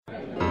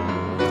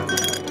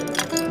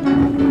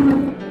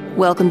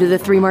Welcome to the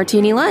Three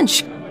Martini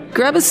Lunch.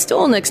 Grab a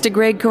stool next to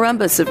Greg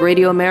Columbus of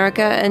Radio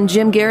America and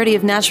Jim Garrity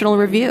of National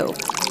Review.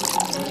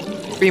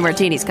 Three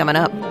Martinis coming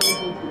up.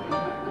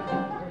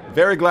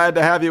 Very glad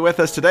to have you with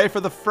us today for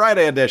the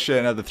Friday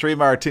edition of the Three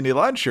Martini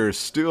Lunch. Your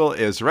stool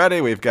is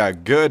ready. We've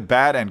got good,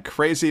 bad, and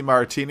crazy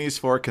martinis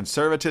for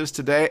conservatives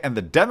today, and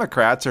the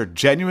Democrats are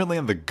genuinely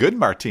in the good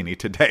martini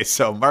today,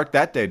 so mark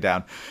that day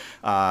down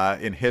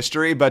in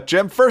history. But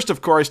Jim, first, of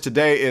course,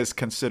 today is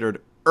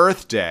considered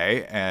Earth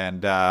Day,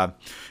 and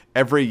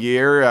every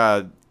year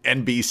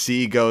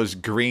NBC goes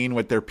green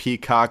with their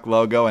peacock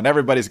logo, and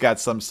everybody's got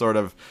some sort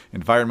of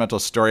environmental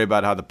story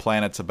about how the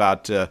planet's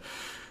about to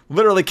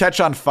literally catch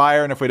on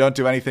fire, and if we don't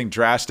do anything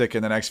drastic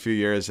in the next few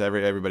years,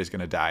 everybody's going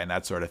to die and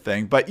that sort of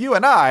thing. But you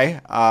and I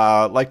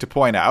like to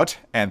point out,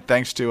 and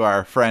thanks to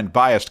our friend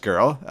Biased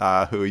Girl,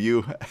 who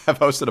you have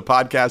hosted a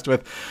podcast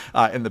with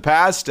in the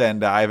past,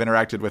 and I've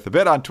interacted with a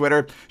bit on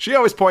Twitter, she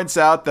always points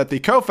out that the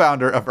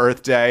co-founder of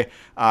Earth Day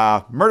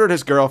murdered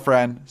his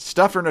girlfriend,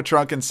 stuffed her in a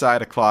trunk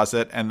inside a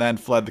closet, and then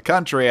fled the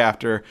country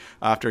after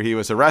he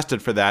was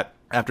arrested for that,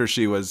 after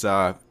she was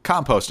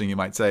composting, you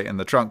might say, in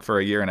the trunk for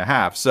a year and a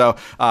half. So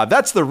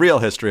that's the real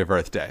history of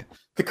Earth Day.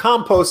 The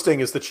composting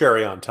is the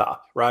cherry on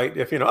top, right?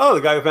 If the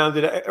guy who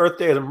founded Earth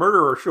Day is a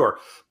murderer, sure.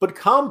 But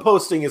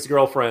composting his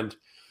girlfriend,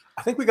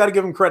 I think we got to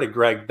give him credit,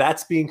 Greg.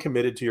 That's being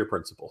committed to your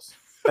principles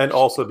and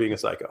also being a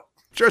psycho.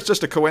 Sure, it's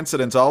just a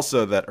coincidence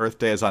also that Earth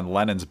Day is on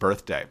Lenin's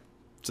birthday.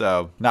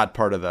 So not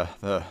part of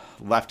the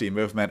lefty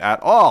movement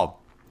at all.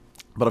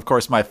 But of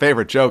course, my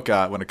favorite joke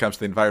when it comes to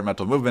the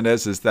environmental movement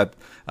is that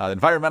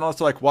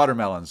environmentalists are like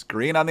watermelons,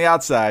 green on the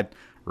outside,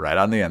 red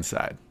on the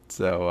inside.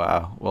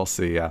 So we'll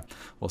see where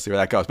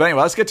that goes. But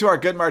anyway, let's get to our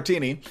good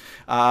martini,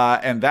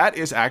 and that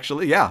is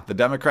actually the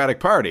Democratic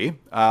Party,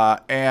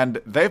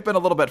 and they've been a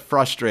little bit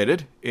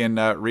frustrated in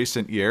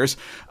recent years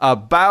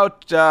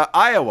about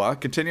Iowa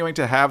continuing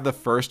to have the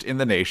first in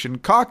the nation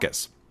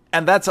caucus.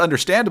 And that's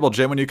understandable,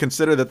 Jim, when you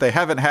consider that they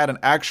haven't had an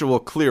actual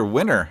clear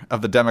winner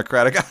of the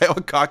Democratic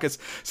Iowa caucus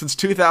since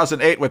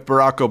 2008 with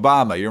Barack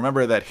Obama. You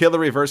remember that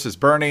Hillary versus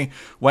Bernie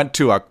went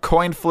to a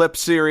coin flip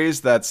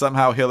series that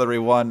somehow Hillary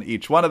won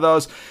each one of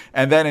those.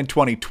 And then in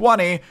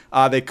 2020,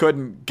 they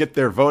couldn't get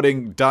their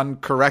voting done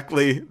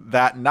correctly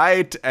that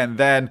night. And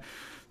then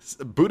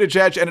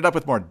Buttigieg ended up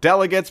with more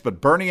delegates, but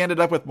Bernie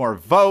ended up with more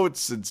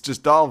votes. It's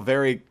just all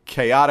very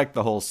chaotic,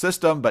 the whole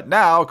system. But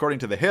now, according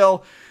to The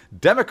Hill,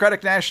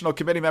 Democratic National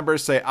Committee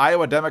members say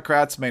Iowa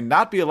Democrats may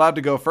not be allowed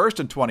to go first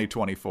in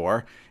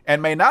 2024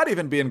 and may not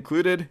even be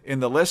included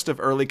in the list of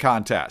early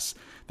contests.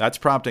 That's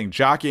prompting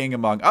jockeying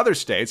among other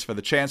states for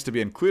the chance to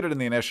be included in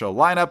the initial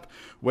lineup,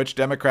 which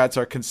Democrats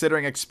are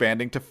considering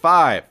expanding to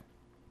 5.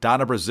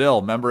 Donna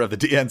Brazil, member of the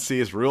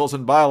DNC's Rules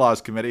and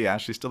Bylaws Committee,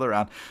 she's still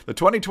around. The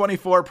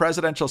 2024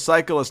 presidential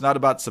cycle is not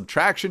about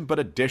subtraction, but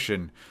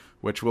addition,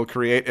 which will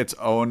create its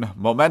own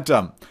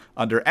momentum.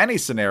 Under any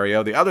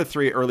scenario, the other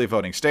 3 early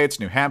voting states,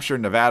 New Hampshire,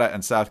 Nevada,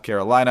 and South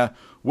Carolina,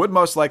 would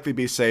most likely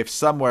be safe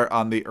somewhere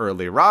on the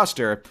early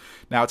roster.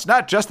 Now, it's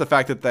not just the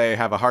fact that they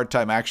have a hard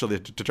time actually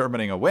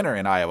determining a winner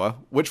in Iowa,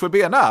 which would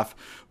be enough,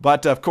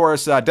 but of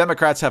course,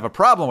 Democrats have a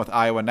problem with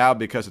Iowa now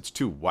because it's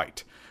too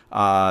white.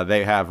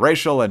 They have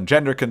racial and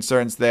gender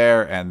concerns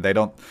there, and they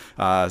don't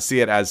see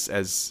it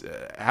as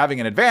having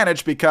an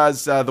advantage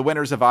because the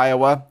winners of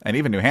Iowa, and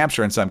even New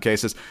Hampshire in some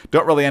cases,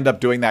 don't really end up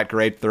doing that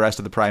great the rest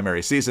of the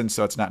primary season,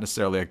 so it's not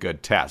necessarily a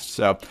good test.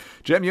 So,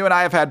 Jim, you and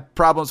I have had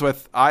problems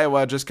with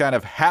Iowa just kind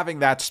of having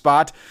that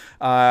spot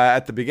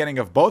at the beginning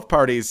of both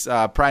parties'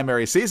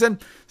 primary season.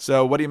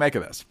 So what do you make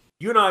of this?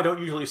 You and I don't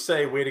usually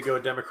say, way to go,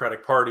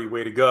 Democratic Party,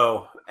 way to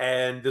go.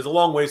 And there's a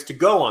long ways to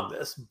go on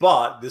this,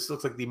 but this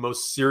looks like the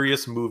most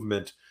serious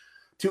movement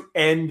to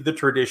end the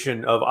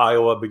tradition of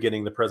Iowa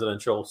beginning the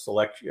presidential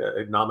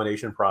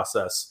nomination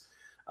process,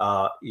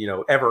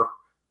 ever.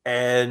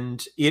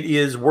 And it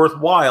is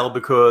worthwhile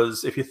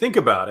because if you think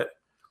about it,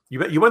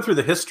 you went through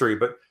the history,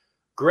 but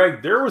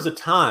Greg, there was a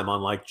time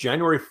on like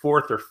January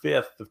 4th or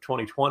 5th of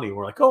 2020,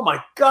 we're like, oh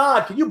my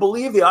God, can you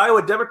believe the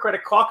Iowa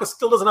Democratic Caucus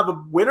still doesn't have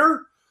a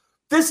winner?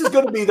 This is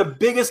going to be the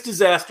biggest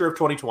disaster of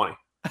 2020.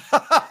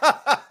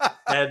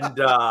 And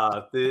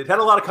it had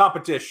a lot of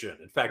competition.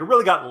 In fact, it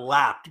really got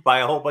lapped by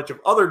a whole bunch of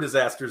other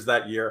disasters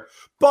that year.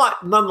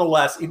 But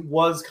nonetheless, it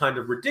was kind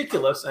of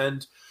ridiculous.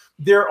 And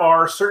there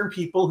are certain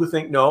people who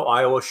think, no,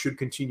 Iowa should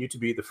continue to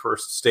be the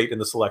first state in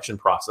the selection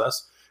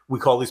process. We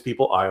call these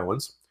people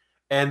Iowans.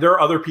 And there are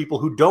other people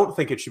who don't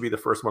think it should be the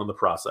first one in the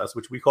process,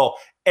 which we call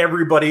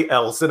everybody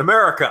else in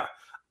America.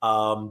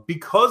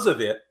 Because of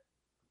it,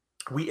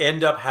 we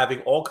end up having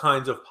all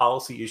kinds of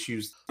policy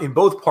issues in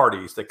both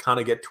parties that kind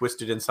of get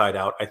twisted inside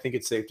out. I think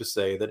it's safe to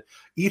say that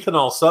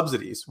ethanol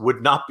subsidies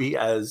would not be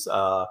as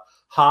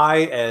high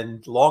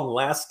and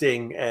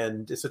long-lasting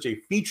and such a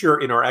feature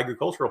in our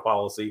agricultural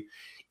policy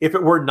if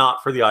it were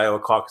not for the Iowa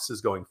caucuses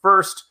going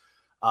first.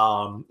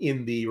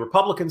 In the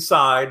Republican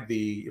side,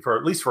 for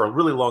at least for a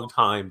really long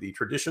time, the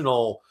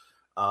traditional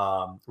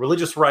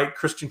religious right,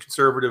 Christian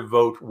conservative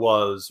vote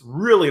was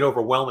really an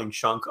overwhelming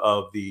chunk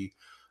of the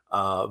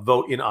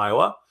vote in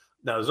Iowa.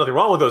 Now, there's nothing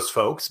wrong with those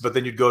folks, but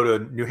then you'd go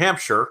to New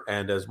Hampshire,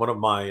 and as one of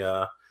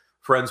my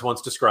friends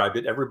once described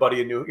it,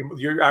 everybody in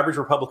your average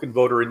Republican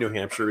voter in New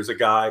Hampshire is a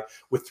guy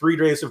with 3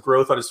 days of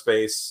growth on his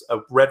face, a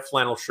red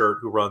flannel shirt,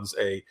 who runs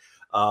a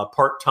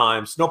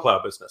part-time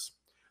snowplow business.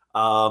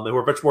 And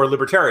we're much more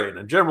libertarian,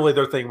 and generally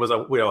their thing was,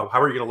 how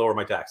are you going to lower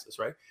my taxes,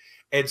 right?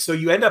 And so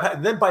you end up,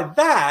 and then by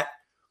that,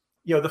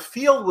 the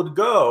field would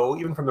go,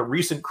 even from the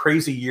recent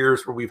crazy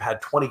years where we've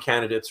had 20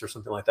 candidates or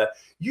something like that.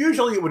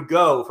 Usually it would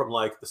go from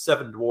like the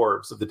 7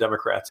 dwarves of the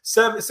Democrats,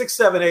 6,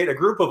 7, 8, a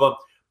group of them.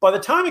 By the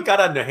time it got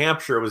out of New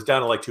Hampshire, it was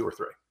down to like 2 or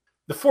 3.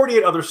 The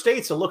 48 other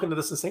states are looking at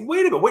this and saying,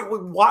 wait a minute,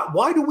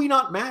 why do we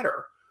not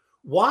matter?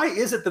 Why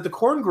is it that the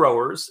corn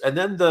growers and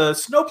then the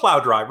snowplow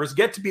drivers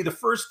get to be the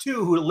first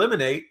 2 who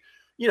eliminate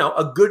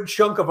a good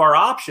chunk of our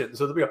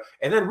options? And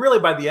then really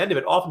by the end of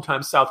it,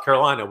 oftentimes South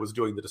Carolina was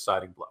doing the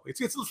deciding blow.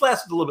 It's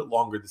lasted a little bit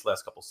longer these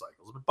last couple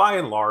cycles, but by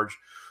and large,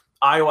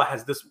 Iowa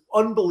has this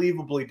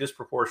unbelievably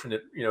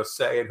disproportionate,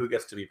 say in who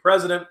gets to be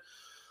president.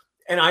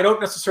 And I don't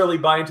necessarily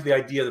buy into the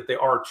idea that they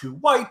are too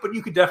white, but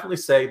you could definitely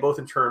say, both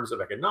in terms of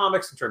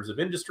economics, in terms of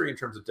industry, in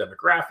terms of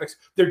demographics,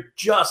 they're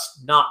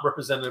just not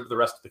representative of the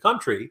rest of the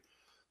country.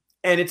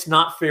 And it's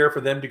not fair for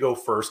them to go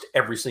first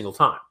every single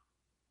time.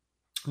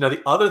 Now,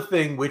 the other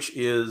thing which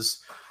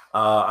is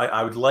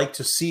I would like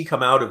to see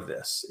come out of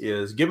this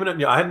is, given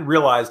it, I hadn't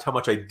realized how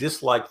much I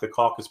disliked the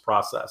caucus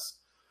process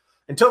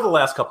until the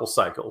last couple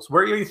cycles,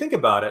 where you think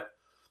about it,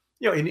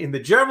 in the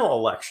general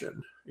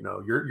election,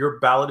 your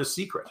ballot is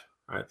secret,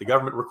 right? The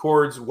government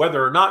records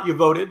whether or not you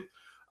voted,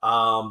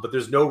 but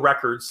there's no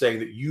record saying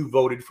that you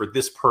voted for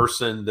this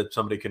person that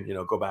somebody can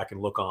go back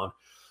and look on.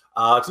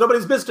 It's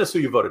nobody's business who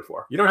you voted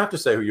for. You don't have to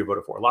say who you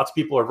voted for. Lots of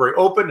people are very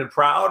open and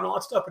proud and all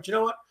that stuff, but you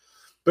know what?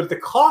 But at the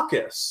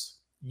caucus,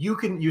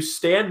 you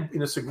stand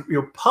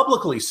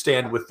publicly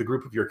stand with the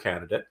group of your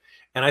candidate.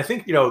 And I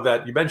think,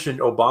 that you mentioned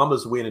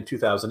Obama's win in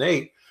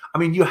 2008. I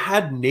mean, you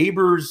had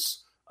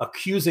neighbors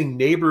accusing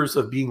neighbors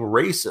of being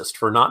racist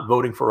for not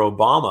voting for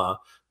Obama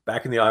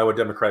back in the Iowa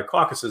Democratic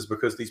caucuses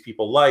because these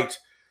people liked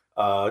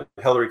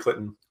Hillary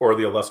Clinton or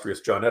the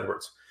illustrious John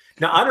Edwards.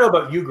 Now, I don't know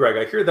about you, Greg.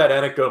 I hear that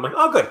anecdote. I'm like,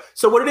 oh, good.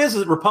 So what it is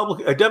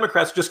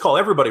Democrats just call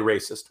everybody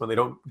racist when they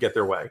don't get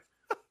their way.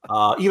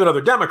 Even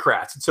other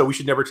Democrats. And so we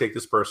should never take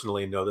this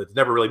personally and know that it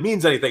never really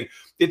means anything.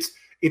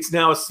 It's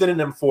now a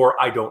synonym for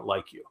I don't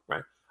like you,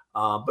 right?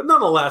 But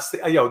nonetheless,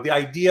 the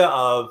idea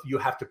of you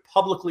have to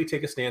publicly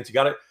take a stance. You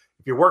got to,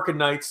 if you're working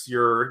nights,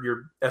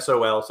 you're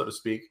SOL, so to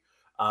speak.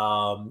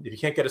 If you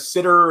can't get a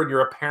sitter and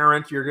you're a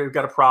parent, you've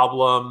got a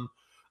problem.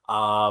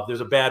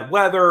 There's a bad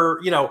weather.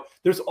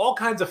 There's all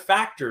kinds of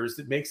factors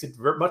that makes it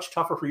much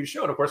tougher for you to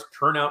show. And of course,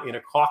 turnout in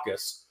a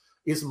caucus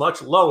is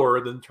much lower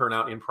than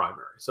turnout in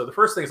primary. So the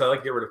first thing is I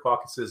like to get rid of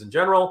caucuses in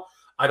general.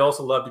 I'd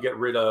also love to get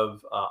rid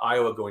of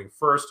Iowa going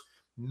first.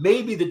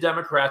 Maybe the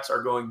Democrats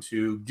are going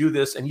to do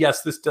this. And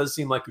yes, this does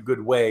seem like a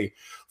good way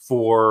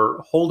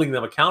for holding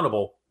them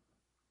accountable.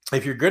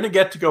 If you're going to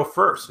get to go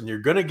first and you're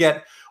going to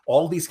get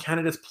all these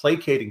candidates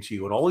placating to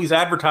you and all these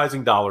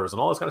advertising dollars and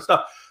all this kind of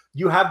stuff,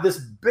 you have this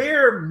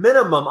bare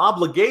minimum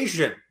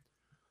obligation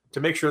to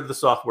make sure that the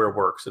software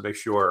works and make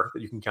sure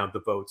that you can count the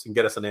votes and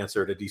get us an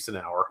answer at a decent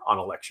hour on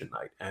election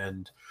night.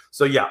 And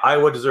so, yeah,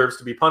 Iowa deserves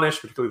to be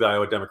punished, particularly the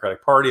Iowa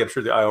Democratic Party. I'm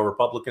sure the Iowa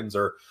Republicans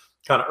are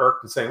kind of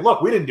irked and saying,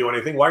 look, we didn't do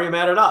anything. Why are you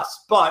mad at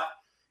us? But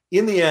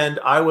in the end,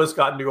 Iowa's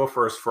gotten to go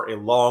first for a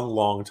long,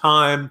 long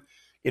time.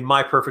 In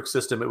my perfect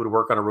system, it would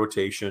work on a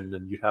rotation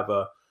and you'd have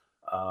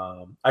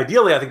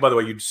ideally, I think, by the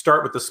way, you'd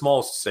start with the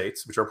smallest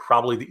states, which are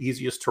probably the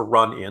easiest to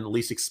run in,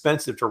 least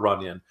expensive to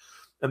run in,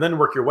 and then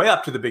work your way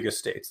up to the biggest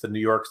states, the New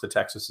Yorks, the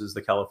Texases,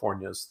 the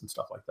Californias, and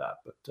stuff like that.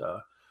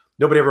 But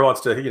nobody ever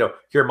wants to,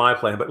 hear my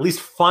plan. But at least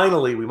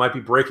finally, we might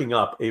be breaking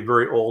up a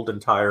very old and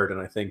tired,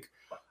 and I think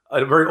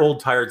a very old,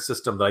 tired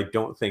system that I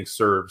don't think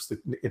serves the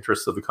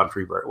interests of the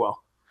country very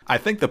well. I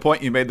think the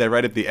point you made there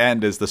right at the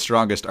end is the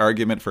strongest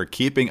argument for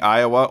keeping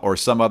Iowa or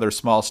some other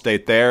small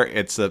state there.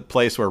 It's a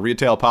place where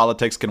retail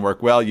politics can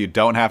work well. You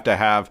don't have to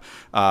have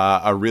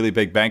a really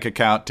big bank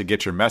account to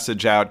get your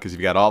message out because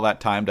you've got all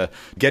that time to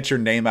get your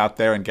name out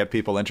there and get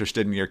people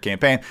interested in your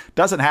campaign.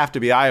 Doesn't have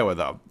to be Iowa,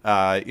 though.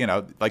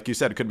 Like you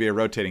said, it could be a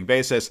rotating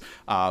basis.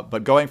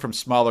 But going from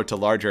smaller to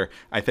larger,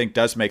 I think,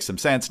 does make some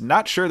sense.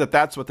 Not sure that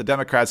that's what the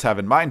Democrats have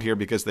in mind here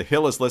because the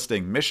Hill is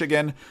listing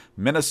Michigan,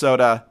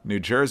 Minnesota,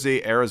 New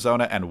Jersey,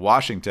 Arizona, and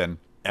Washington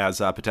as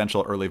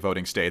potential early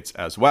voting states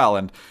as well.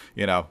 And,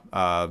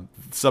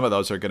 some of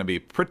those are going to be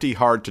pretty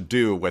hard to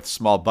do with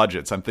small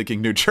budgets. I'm thinking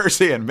New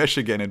Jersey and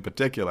Michigan in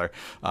particular,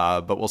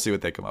 but we'll see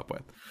what they come up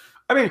with.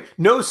 I mean,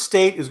 no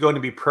state is going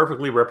to be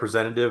perfectly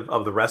representative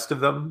of the rest of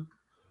them,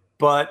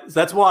 but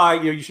that's why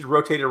you should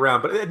rotate it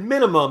around. But at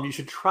minimum, you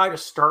should try to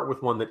start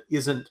with one that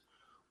isn't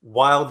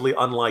wildly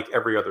unlike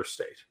every other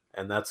state.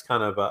 And that's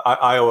kind of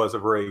Iowa has a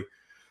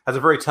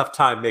very tough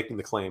time making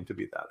the claim to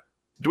be that.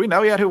 Do we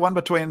know yet who won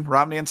between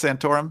Romney and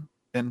Santorum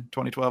in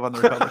 2012 on the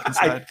Republican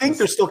side? I think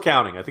they're still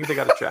counting. I think they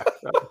got to check.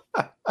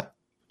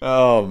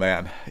 Oh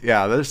man,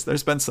 yeah.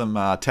 There's been some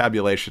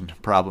tabulation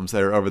problems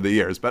there over the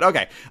years, but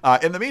okay.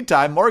 In the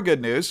meantime, more good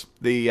news.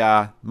 The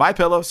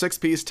MyPillow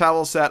 6-piece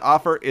towel set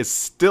offer is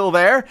still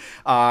there,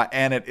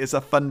 and it is a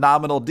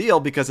phenomenal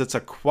deal because it's a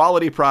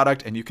quality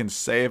product and you can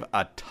save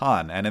a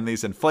ton. And in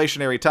these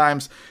inflationary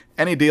times,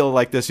 any deal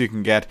like this you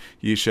can get,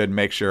 you should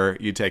make sure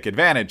you take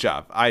advantage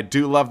of. I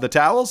do love the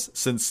towels.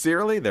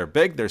 Sincerely, they're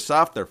big, they're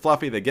soft, they're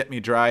fluffy, they get me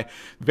dry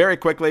very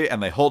quickly,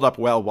 and they hold up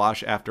well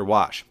wash after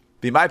wash.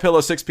 The MyPillow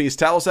 6-piece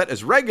towel set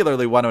is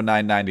regularly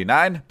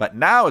 $109.99, but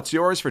now it's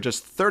yours for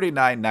just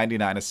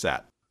 $39.99 a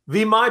set.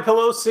 The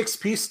MyPillow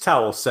 6-piece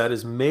towel set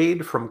is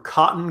made from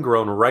cotton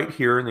grown right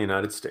here in the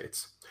United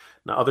States.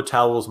 Now, other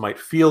towels might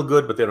feel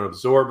good, but they don't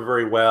absorb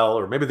very well,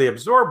 or maybe they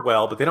absorb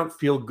well, but they don't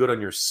feel good on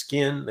your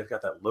skin. They've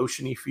got that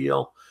lotiony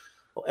feel.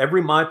 Well,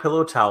 every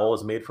MyPillow towel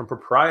is made from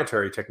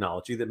proprietary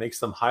technology that makes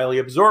them highly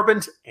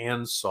absorbent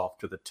and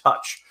soft to the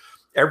touch.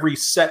 Every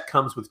set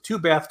comes with 2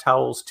 bath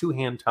towels, 2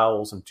 hand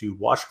towels, and 2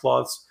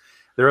 washcloths.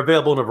 They're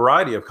available in a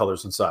variety of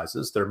colors and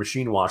sizes. They're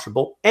machine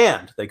washable,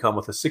 and they come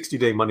with a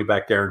 60-day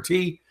money-back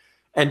guarantee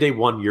and a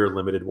 1-year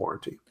limited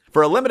warranty.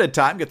 For a limited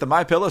time, get the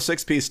MyPillow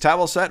 6-piece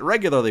towel set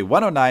regularly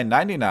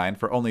 $109.99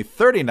 for only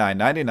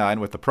 $39.99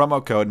 with the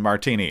promo code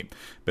Martini.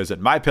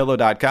 Visit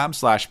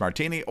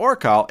MyPillow.com/Martini or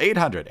call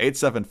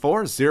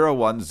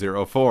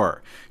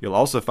 800-874-0104. You'll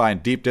also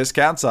find deep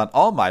discounts on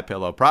all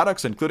MyPillow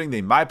products, including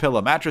the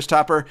MyPillow mattress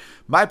topper,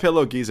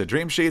 MyPillow Giza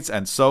Dream Sheets,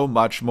 and so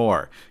much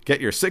more.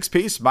 Get your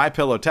 6-piece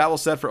MyPillow towel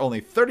set for only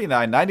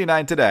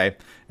 $39.99 today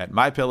at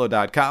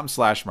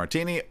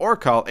MyPillow.com/Martini or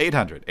call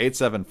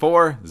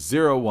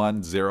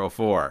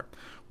 800-874-0104.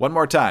 One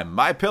more time,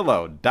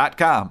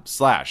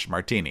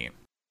 MyPillow.com/Martini.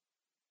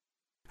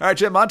 All right,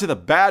 Jim, on to the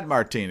bad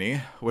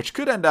martini, which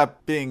could end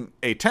up being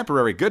a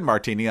temporary good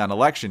martini on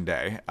Election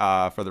Day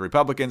for the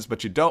Republicans,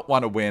 but you don't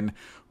want to win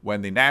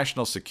when the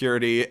national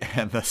security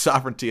and the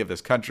sovereignty of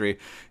this country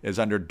is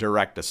under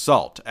direct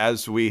assault.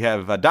 As we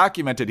have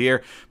documented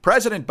here,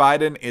 President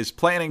Biden is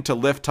planning to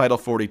lift Title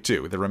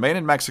 42, the Remain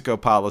in Mexico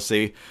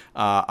policy,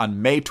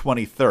 on May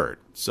 23rd,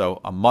 so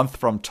a month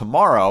from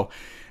tomorrow.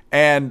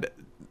 And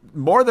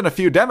more than a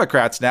few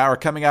Democrats now are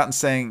coming out and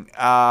saying,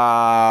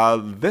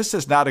 this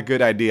is not a good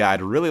idea.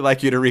 I'd really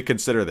like you to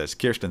reconsider this.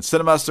 Kirsten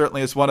Sinema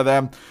certainly is one of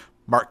them.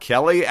 Mark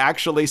Kelly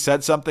actually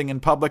said something in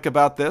public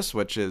about this,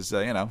 which is,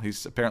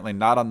 he's apparently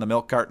not on the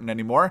milk carton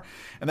anymore.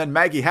 And then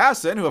Maggie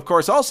Hassan, who, of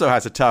course, also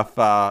has a tough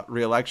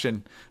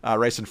re-election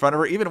race in front of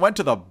her, even went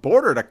to the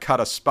border to cut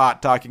a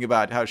spot talking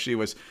about how she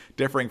was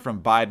differing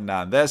from Biden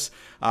on this.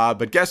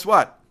 But guess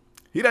what?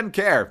 He doesn't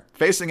care.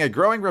 Facing a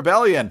growing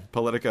rebellion,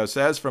 Politico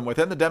says, from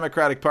within the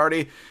Democratic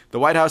Party, the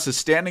White House is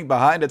standing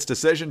behind its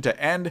decision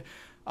to end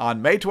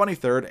on May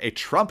 23rd a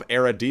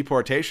Trump-era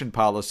deportation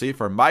policy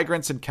for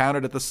migrants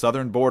encountered at the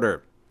southern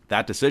border.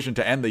 That decision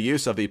to end the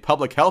use of the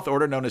public health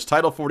order known as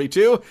Title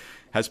 42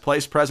 has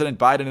placed President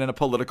Biden in a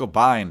political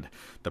bind.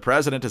 The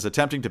president is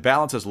attempting to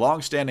balance his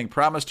long-standing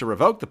promise to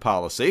revoke the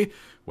policy,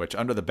 which,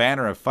 under the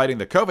banner of fighting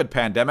the COVID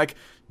pandemic,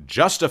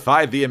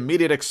 justified the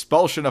immediate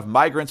expulsion of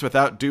migrants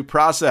without due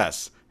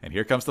process. And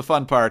here comes the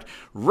fun part.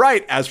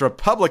 Right as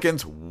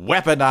Republicans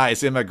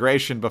weaponize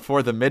immigration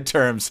before the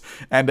midterms,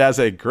 and as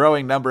a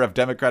growing number of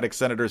Democratic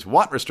senators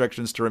want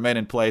restrictions to remain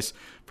in place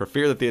for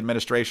fear that the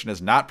administration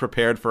is not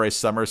prepared for a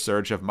summer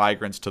surge of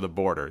migrants to the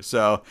border.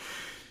 So,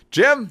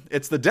 Jim,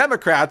 it's the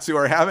Democrats who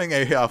are having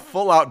a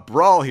full-out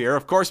brawl here.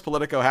 Of course,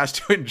 Politico has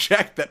to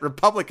inject that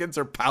Republicans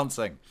are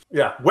pouncing.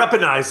 Yeah,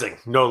 weaponizing,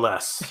 no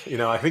less.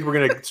 I think we're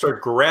going to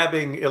start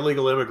grabbing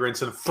illegal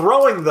immigrants and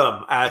throwing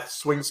them at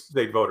swing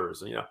state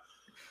voters.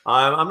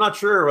 I'm not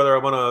sure whether I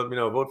want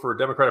to, vote for a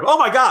Democratic. Oh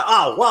my God!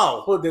 Oh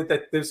wow!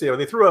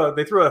 They threw a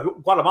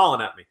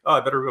Guatemalan at me. Oh,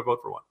 I better go vote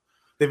for one.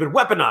 They've been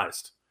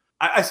weaponized.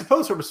 I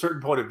suppose from a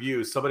certain point of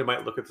view, somebody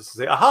might look at this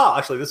and say, "Aha!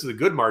 Actually, this is a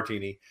good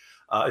martini."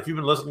 If you've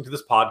been listening to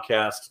this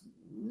podcast,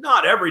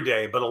 not every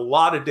day, but a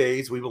lot of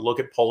days, we will look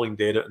at polling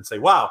data and say,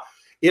 "Wow,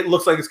 it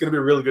looks like it's going to be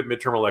a really good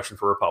midterm election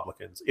for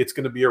Republicans. It's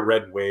going to be a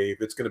red wave.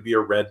 It's going to be a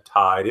red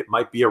tide. It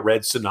might be a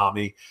red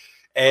tsunami."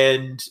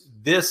 And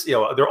this,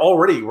 there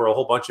already were a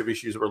whole bunch of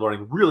issues that were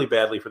learning really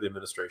badly for the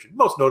administration,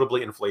 most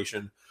notably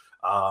inflation,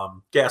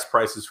 gas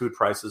prices, food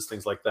prices,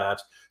 things like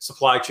that,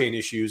 supply chain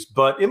issues.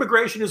 But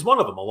immigration is one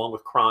of them, along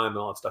with crime and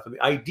all that stuff. And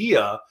the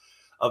idea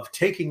of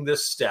taking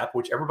this step,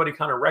 which everybody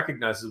kind of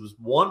recognizes was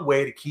one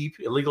way to keep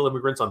illegal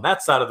immigrants on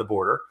that side of the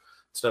border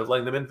instead of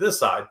letting them in this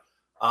side.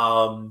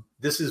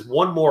 This is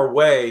one more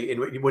way.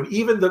 And when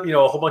even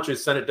a whole bunch of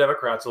Senate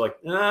Democrats are like,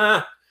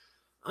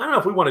 I don't know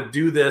if we want to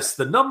do this.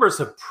 The numbers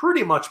have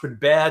pretty much been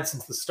bad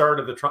since the start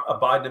of the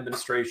Biden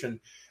administration.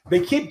 They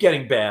keep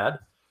getting bad.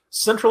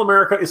 Central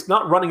America is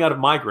not running out of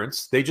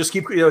migrants. They just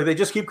keep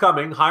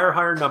coming,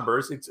 higher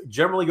numbers. It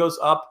generally goes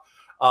up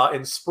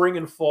in spring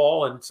and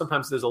fall, and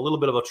sometimes there's a little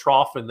bit of a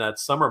trough in that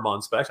summer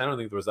months. But actually, I don't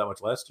think there was that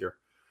much last year.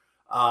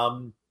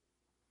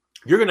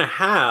 You're going to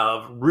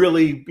have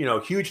really,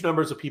 huge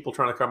numbers of people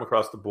trying to come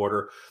across the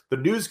border. The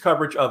news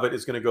coverage of it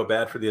is going to go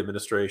bad for the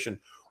administration.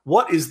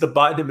 What is the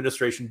Biden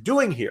administration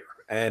doing here?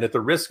 And at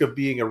the risk of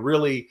being a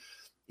really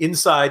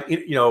inside,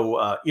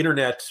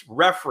 internet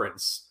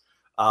reference.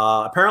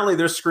 Apparently,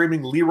 they're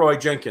screaming Leroy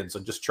Jenkins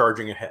and just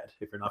charging ahead.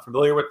 If you're not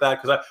familiar with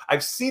that, because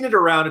I've seen it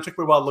around. It took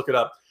me a while to look it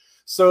up.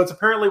 So it's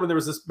apparently when there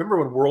was this.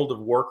 Remember when World of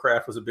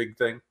Warcraft was a big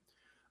thing?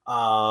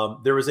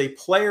 There was a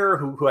player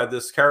who had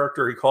this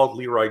character he called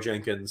Leroy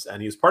Jenkins,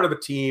 and he was part of a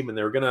team, and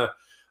they were gonna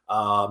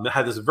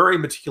had this very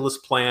meticulous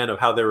plan of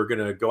how they were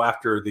gonna go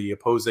after the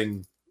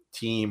opposing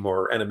team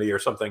or enemy or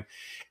something.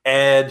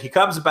 And he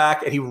comes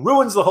back and he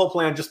ruins the whole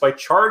plan just by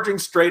charging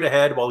straight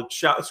ahead while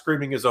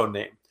screaming his own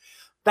name.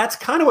 That's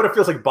kind of what it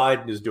feels like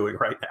Biden is doing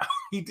right now.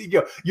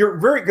 You're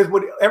very, because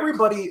when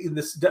everybody in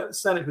this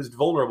Senate who's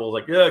vulnerable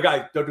is like, yeah,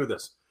 guy, don't do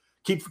this.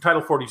 Keep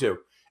Title 42.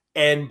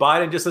 And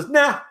Biden just says,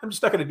 nah, I'm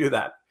just not going to do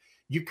that.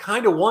 You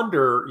kind of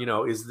wonder,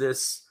 is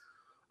this,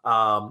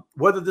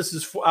 whether this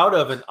is out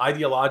of an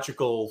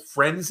ideological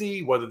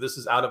frenzy, whether this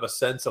is out of a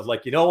sense of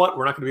like, you know what,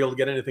 we're not going to be able to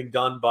get anything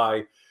done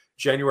by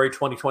January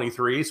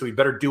 2023, so we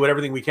better do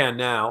everything we can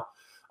now.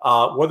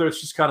 Whether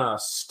it's just kind of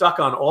stuck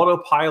on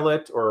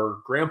autopilot or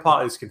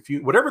grandpa is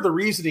confused, whatever the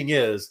reasoning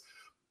is,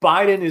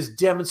 Biden is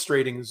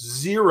demonstrating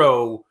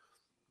zero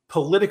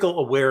political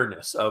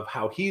awareness of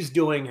how he's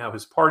doing, how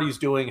his party's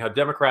doing, how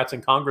Democrats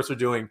in Congress are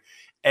doing.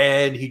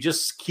 And he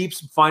just keeps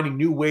finding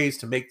new ways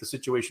to make the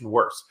situation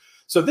worse.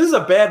 So this is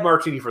a bad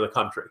martini for the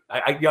country.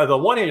 On the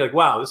one hand, you're like,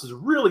 wow, this is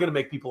really going to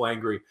make people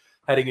angry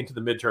heading into the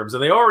midterms.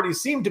 And they already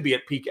seem to be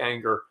at peak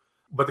anger,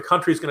 but the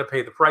country is going to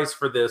pay the price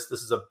for this.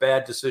 This is a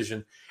bad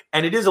decision.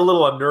 And it is a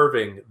little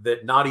unnerving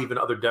that not even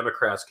other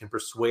Democrats can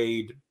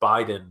persuade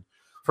Biden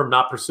from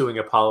not pursuing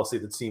a policy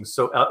that seems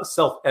so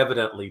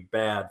self-evidently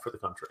bad for the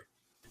country.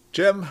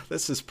 Jim,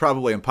 this is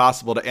probably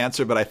impossible to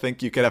answer, but I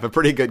think you could have a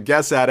pretty good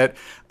guess at it.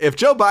 If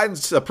Joe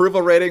Biden's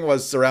approval rating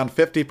was around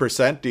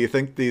 50%, do you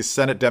think these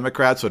Senate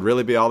Democrats would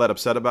really be all that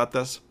upset about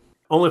this?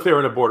 Only if they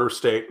were in a border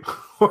state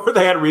or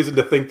they had reason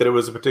to think that it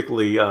was a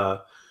particularly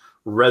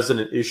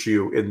resonant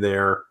issue in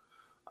their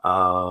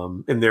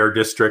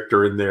district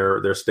or in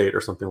their state or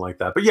something like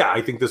that. But yeah,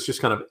 I think this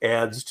just kind of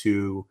adds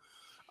to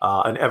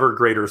an ever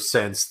greater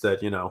sense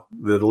that,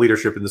 the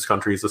leadership in this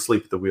country is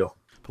asleep at the wheel.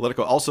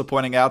 Politico also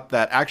pointing out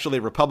that actually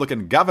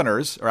Republican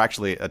governors, or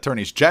actually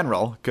attorneys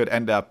general, could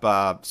end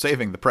up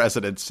saving the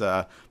president's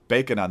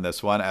bacon on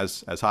this one,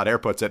 as Hot Air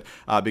puts it,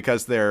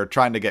 because they're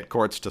trying to get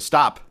courts to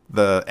stop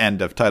the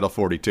end of Title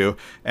 42.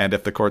 And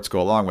if the courts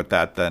go along with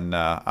that, then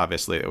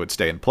obviously it would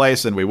stay in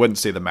place and we wouldn't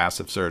see the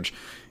massive surge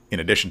in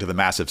addition to the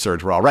massive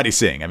surge we're already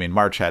seeing. I mean,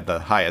 March had the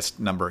highest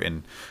number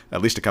in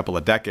at least a couple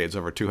of decades,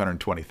 over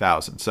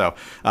 220,000. So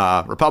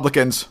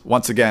Republicans,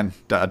 once again,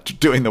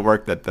 doing the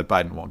work that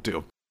Biden won't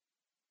do.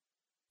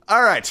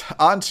 All right,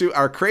 on to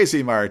our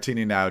crazy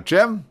martini now,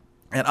 Jim,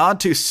 and on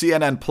to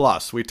CNN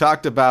Plus. We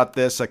talked about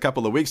this a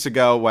couple of weeks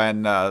ago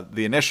when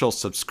the initial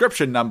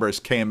subscription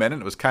numbers came in,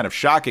 and it was kind of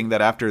shocking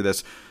that after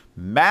this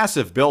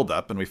massive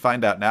buildup, and we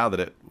find out now that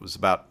it was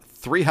about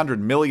 $300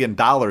 million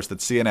that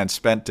CNN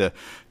spent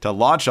to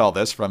launch all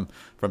this from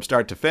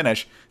start to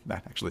finish.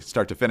 Actually,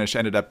 start to finish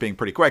ended up being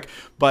pretty quick.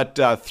 But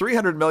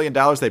 $300 million,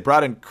 they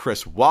brought in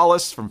Chris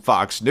Wallace from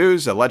Fox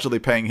News, allegedly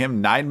paying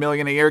him $9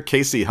 million a year.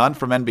 Casey Hunt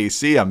from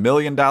NBC, $1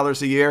 million a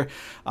year.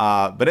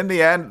 But in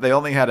the end, they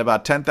only had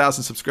about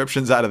 10,000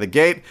 subscriptions out of the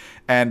gate.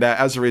 And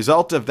as a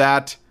result of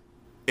that,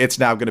 it's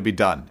now going to be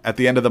done at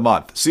the end of the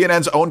month.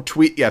 CNN's own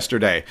tweet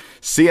yesterday.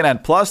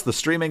 CNN Plus, the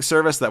streaming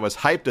service that was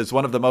hyped as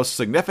one of the most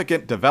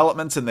significant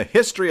developments in the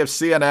history of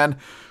CNN,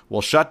 will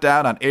shut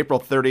down on April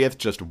 30th,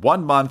 just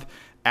 1 month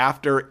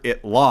after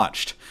it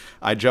launched.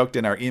 I joked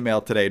in our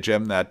email today,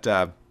 Jim,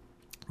 that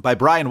by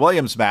Brian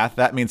Williams' math,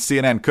 that means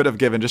CNN could have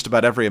given just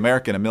about every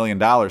American $1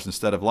 million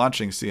instead of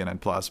launching CNN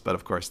Plus. But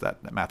of course,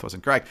 that math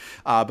wasn't correct.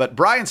 But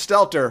Brian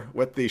Stelter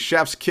with the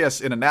chef's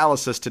kiss in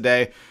analysis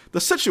today.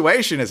 The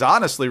situation is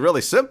honestly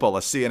really simple, a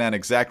CNN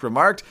exec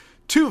remarked.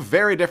 Two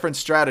very different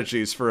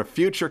strategies for a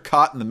future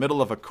caught in the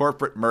middle of a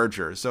corporate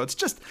merger. So it's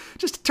just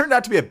turned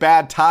out to be a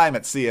bad time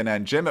at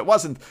CNN, Jim. It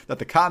wasn't that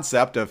the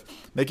concept of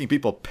making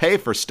people pay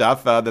for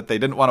stuff that they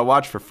didn't want to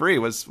watch for free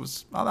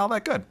was not all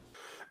that good.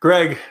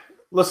 Greg,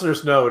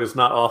 listeners know it is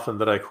not often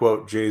that I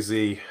quote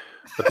Jay-Z,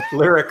 but the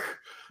lyric,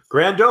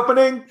 grand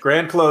opening,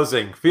 grand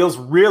closing, feels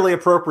really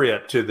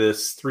appropriate to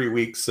this 3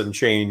 weeks and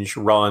change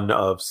run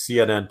of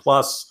CNN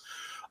Plus,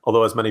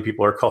 although as many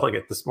people are calling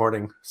it this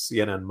morning,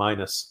 CNN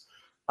minus.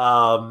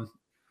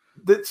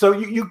 So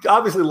you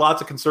obviously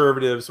lots of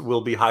conservatives will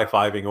be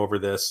high-fiving over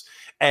this,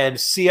 and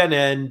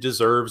CNN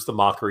deserves the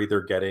mockery they're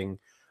getting.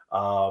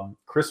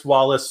 Chris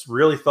Wallace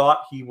really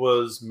thought he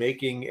was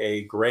making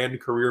a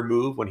grand career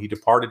move when he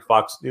departed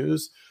Fox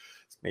News.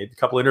 Made a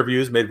couple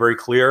interviews, made very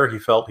clear he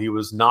felt he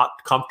was not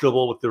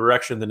comfortable with the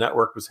direction the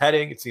network was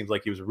heading. It seems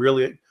like he was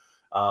really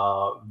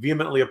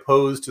vehemently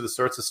opposed to the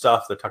sorts of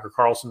stuff that Tucker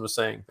Carlson was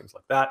saying, things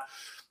like that.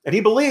 And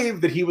he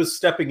believed that he was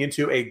stepping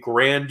into a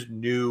grand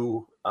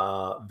new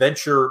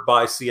venture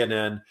by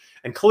CNN.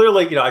 And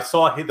clearly, I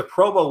saw the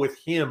promo with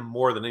him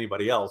more than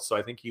anybody else. So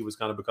I think he was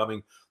kind of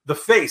becoming the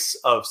face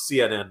of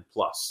CNN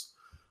Plus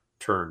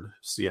turned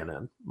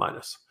CNN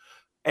minus.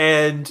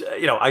 And,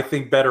 I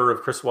think better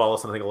of Chris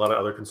Wallace, and I think a lot of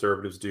other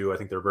conservatives do. I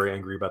think they're very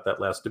angry about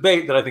that last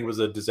debate that I think was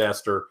a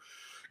disaster,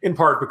 in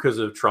part because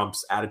of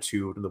Trump's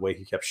attitude and the way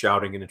he kept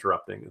shouting and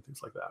interrupting and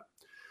things like that.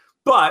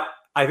 But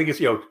I think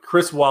it's,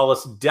 Chris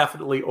Wallace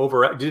definitely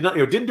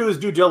didn't do his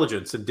due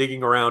diligence in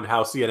digging around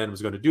how CNN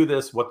was going to do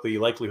this, what the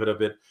likelihood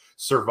of it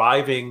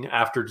surviving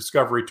after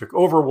Discovery took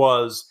over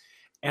was.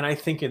 And I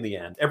think in the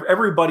end,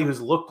 everybody who's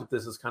looked at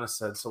this has kind of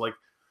said, so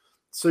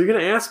you're going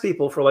to ask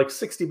people for like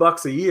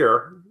 $60 a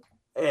year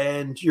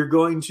and you're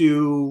going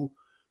to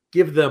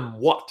give them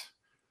what?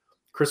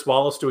 Chris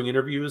Wallace doing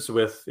interviews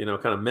with,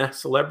 kind of meh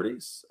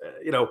celebrities.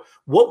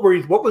 What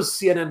was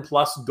CNN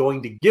Plus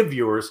going to give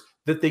viewers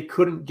that they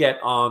couldn't get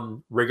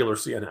on regular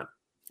CNN?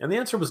 And the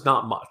answer was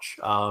not much.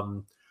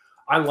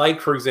 I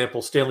like, for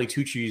example, Stanley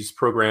Tucci's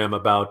program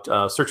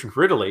about searching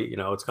for Italy.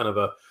 It's kind of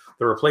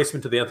the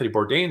replacement to the Anthony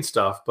Bourdain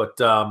stuff, but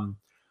I'm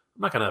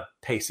not going to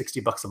pay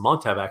 $60 a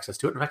month to have access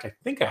to it. In fact, I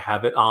think I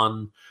have it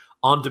on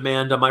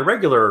demand on my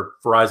regular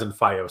Verizon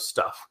Fios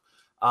stuff.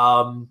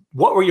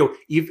 What were you?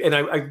 And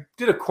I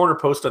did a corner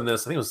post on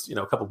this. I think it was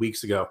a couple of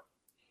weeks ago.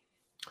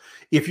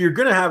 If you're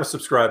going to have a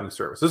subscribing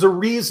service, there's a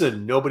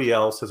reason nobody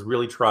else has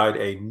really tried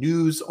a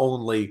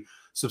news-only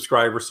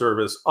subscriber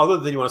service other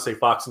than you want to say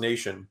Fox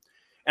Nation.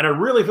 And I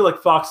really feel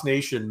like Fox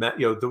Nation,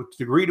 the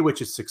degree to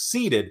which it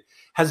succeeded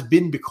has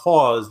been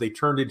because they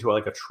turned into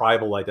like a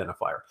tribal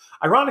identifier.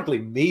 Ironically,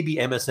 maybe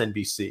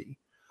MSNBC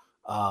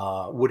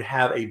would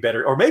have a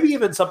better, or maybe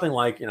even something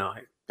like,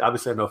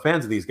 obviously I'm no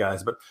fans of these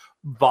guys, but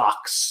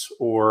Vox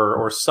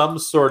or some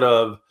sort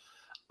of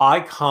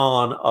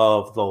icon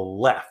of the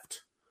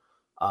left.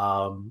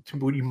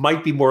 You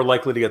might be more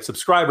likely to get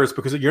subscribers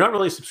because you're not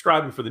really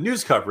subscribing for the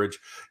news coverage.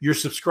 You're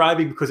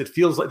subscribing because it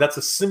feels like that's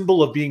a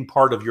symbol of being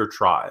part of your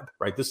tribe,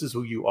 right? This is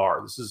who you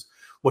are. This is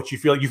what you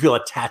feel. You feel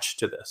attached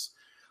to this.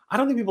 I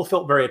don't think people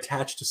felt very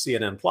attached to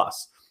CNN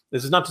Plus.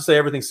 This is not to say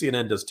everything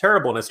CNN does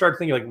terrible. And I started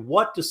thinking, like,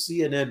 what does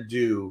CNN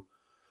do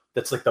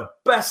that's like the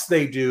best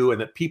they do and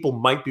that people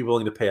might be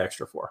willing to pay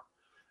extra for?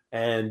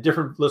 And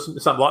different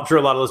listeners, I'm sure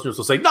a lot of listeners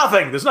will say,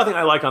 nothing. There's nothing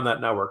I like on that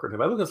network.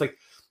 Or I look, it's like,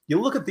 you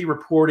look at the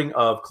reporting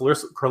of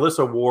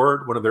Carissa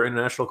Ward, one of their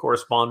international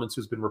correspondents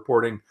who's been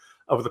reporting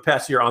over the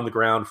past year on the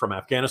ground from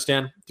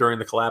Afghanistan during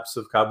the collapse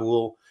of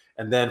Kabul,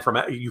 and then from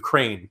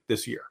Ukraine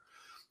this year.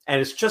 And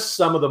it's just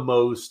some of the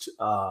most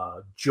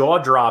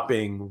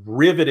jaw-dropping,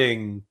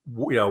 riveting,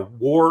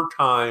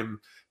 wartime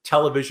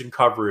television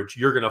coverage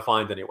you're going to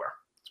find anywhere.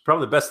 It's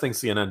probably the best thing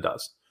CNN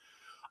does.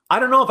 I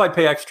don't know if I'd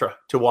pay extra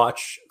to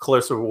watch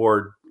Carissa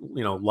Ward,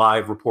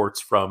 live reports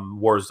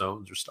from war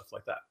zones or stuff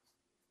like that.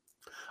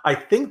 I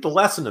think the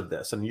lesson of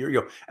this, and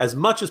as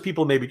much as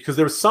people maybe, because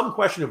there was some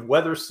question of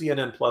whether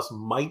CNN Plus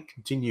might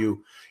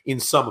continue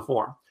in some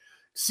form.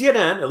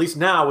 CNN, at least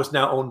now, is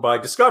now owned by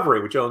Discovery,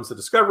 which owns the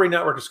Discovery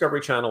Network, Discovery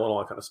Channel, and all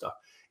that kind of stuff.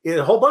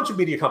 A whole bunch of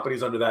media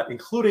companies under that,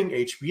 including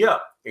HBO.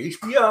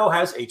 HBO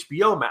has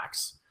HBO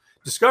Max.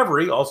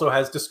 Discovery also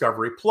has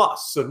Discovery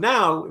Plus. So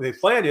now the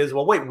plan is,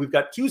 well, wait, we've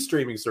got two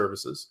streaming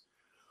services.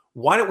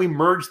 Why don't we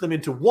merge them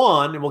into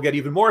one and we'll get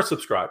even more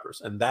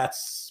subscribers? And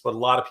that's what a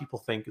lot of people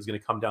think is going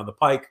to come down the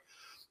pike.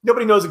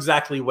 Nobody knows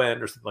exactly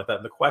when or something like that.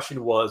 And the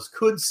question was,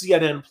 could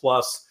CNN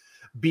Plus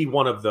be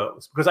one of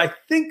those? Because I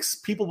think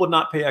people would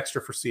not pay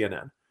extra for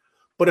CNN.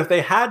 But if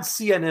they had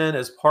CNN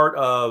as part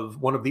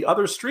of one of the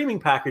other streaming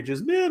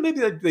packages, maybe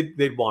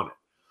they'd want it.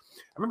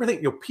 I remember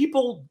thinking,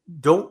 people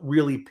don't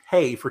really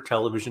pay for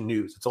television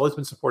news. It's always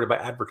been supported by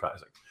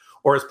advertising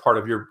or as part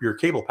of your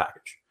cable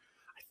package.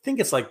 I think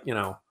it's like,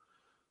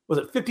 was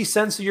it 50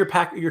 cents of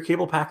your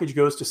cable package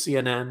goes to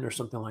CNN or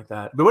something like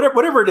that? But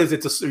whatever it is,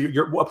 it's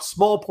a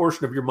small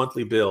portion of your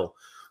monthly bill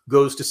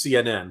goes to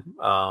CNN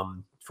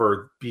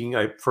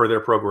for their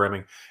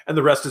programming, and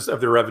the rest of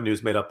their revenue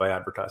is made up by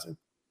advertising.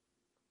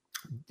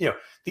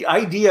 The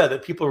idea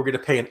that people are going to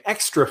pay an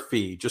extra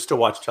fee just to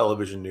watch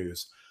television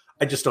news,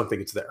 I just don't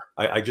think it's there.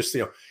 I just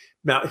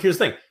now here's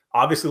the thing.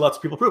 Obviously, lots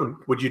of people proven.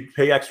 Would you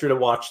pay extra to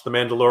watch The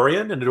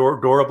Mandalorian and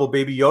adorable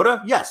baby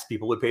Yoda? Yes,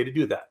 people would pay to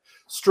do that.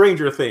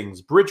 Stranger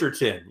Things,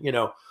 Bridgerton,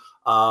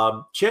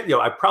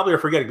 I probably are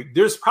forgetting. But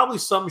there's probably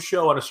some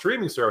show on a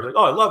streaming service like,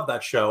 oh, I love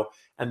that show,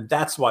 and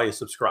that's why you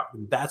subscribe,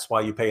 and that's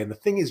why you pay. And the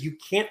thing is, you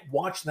can't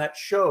watch that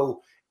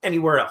show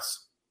anywhere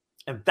else,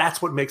 and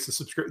that's what makes the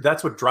subscription.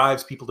 That's what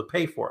drives people to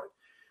pay for it.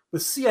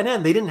 With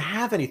CNN, they didn't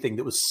have anything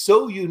that was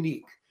so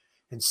unique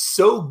and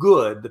so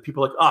good that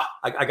people are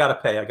like, I got to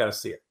pay, I got to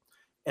see it.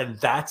 And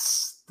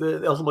that's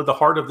ultimately the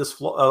heart of this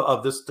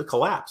the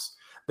collapse.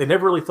 They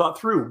never really thought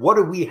through, what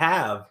do we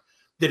have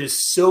that is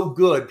so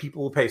good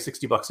people will pay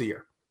 $60 a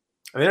year?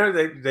 I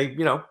mean, they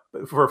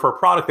for a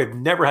product they've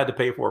never had to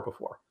pay for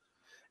before.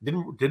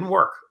 Didn't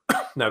work.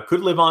 Now, it could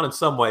live on in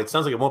some way. It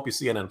sounds like it won't be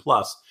CNN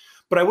Plus,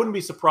 but I wouldn't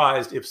be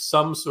surprised if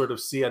some sort of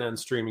CNN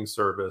streaming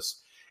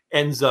service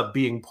ends up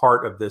being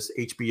part of this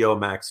HBO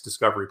Max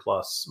Discovery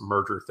Plus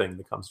merger thing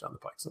that comes down the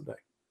pike someday.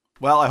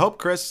 Well, I hope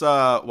Chris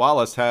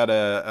Wallace had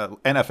a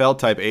NFL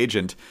type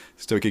agent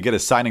so he could get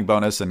his signing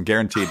bonus and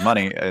guaranteed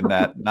money in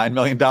that $9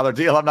 million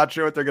deal. I'm not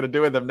sure what they're going to do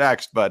with him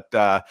next, but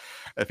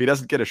if he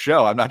doesn't get a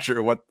show, I'm not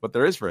sure what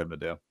there is for him to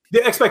do.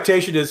 The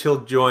expectation is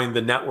he'll join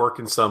the network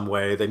in some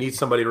way. They need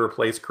somebody to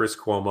replace Chris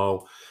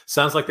Cuomo.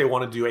 Sounds like they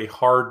want to do a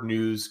hard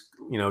news,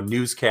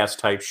 newscast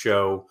type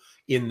show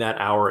in that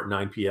hour at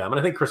 9 p.m.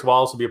 And I think Chris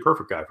Wallace would be a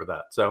perfect guy for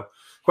that. So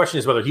question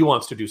is whether he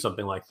wants to do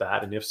something like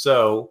that. And if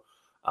so,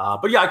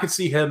 but yeah, I could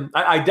see him.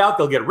 I doubt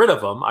they'll get rid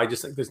of him. I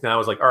just think this now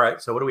is like, all right,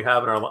 so what do we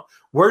have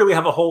where do we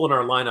have a hole in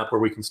our lineup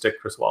where we can stick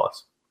Chris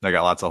Wallace? They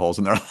got lots of holes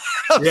in their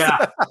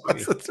Yeah.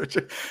 They're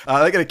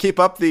going to keep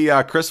up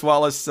the Chris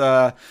Wallace,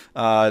 Don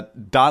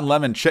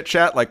Lemon chit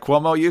chat like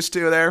Cuomo used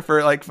to there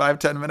for like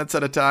 5-10 minutes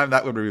at a time.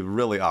 That would be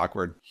really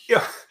awkward.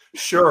 Yeah,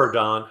 sure,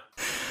 Don.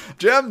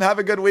 Jim, have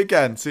a good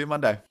weekend. See you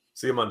Monday.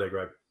 See you Monday,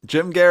 Greg.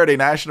 Jim Garrity,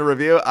 National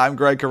Review. I'm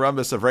Greg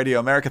Corombos of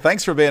Radio America.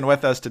 Thanks for being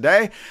with us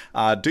today.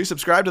 Do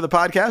subscribe to the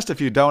podcast if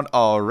you don't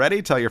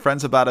already. Tell your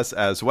friends about us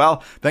as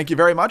well. Thank you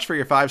very much for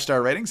your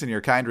 5-star ratings and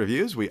your kind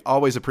reviews. We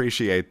always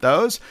appreciate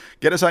those.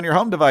 Get us on your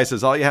home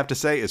devices. All you have to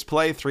say is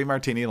play 3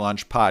 Martini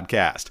Lunch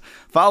Podcast.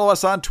 Follow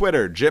us on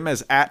Twitter. Jim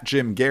is at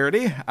Jim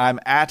Garrity. I'm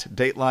at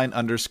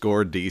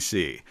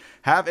Dateline_DC.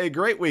 Have a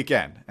great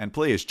weekend, and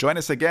please join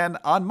us again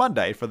on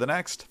Monday for the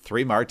next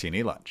 3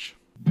 Martini Lunch.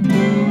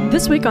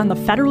 This week on the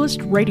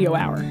Federalist Radio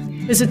Hour,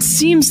 is it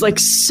seems like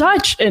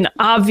such an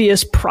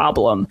obvious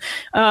problem,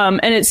 and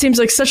it seems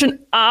like such an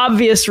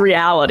obvious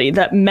reality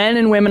that men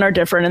and women are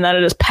different and that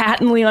it is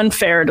patently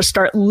unfair to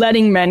start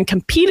letting men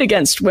compete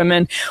against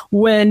women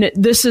when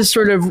this is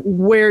sort of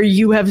where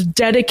you have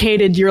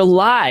dedicated your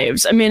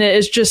lives. I mean, it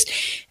is just...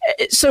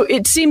 So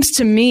it seems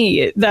to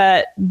me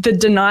that the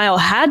denial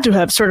had to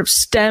have sort of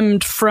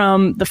stemmed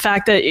from the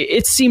fact that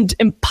it seemed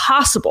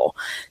impossible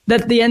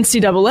that the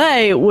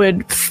NCAA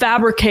would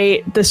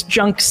fabricate this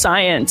junk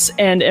science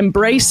and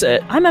embrace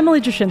it. I'm Emily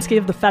Jashinsky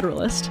of The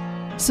Federalist.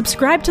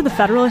 Subscribe to The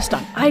Federalist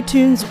on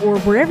iTunes or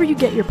wherever you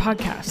get your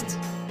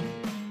podcasts.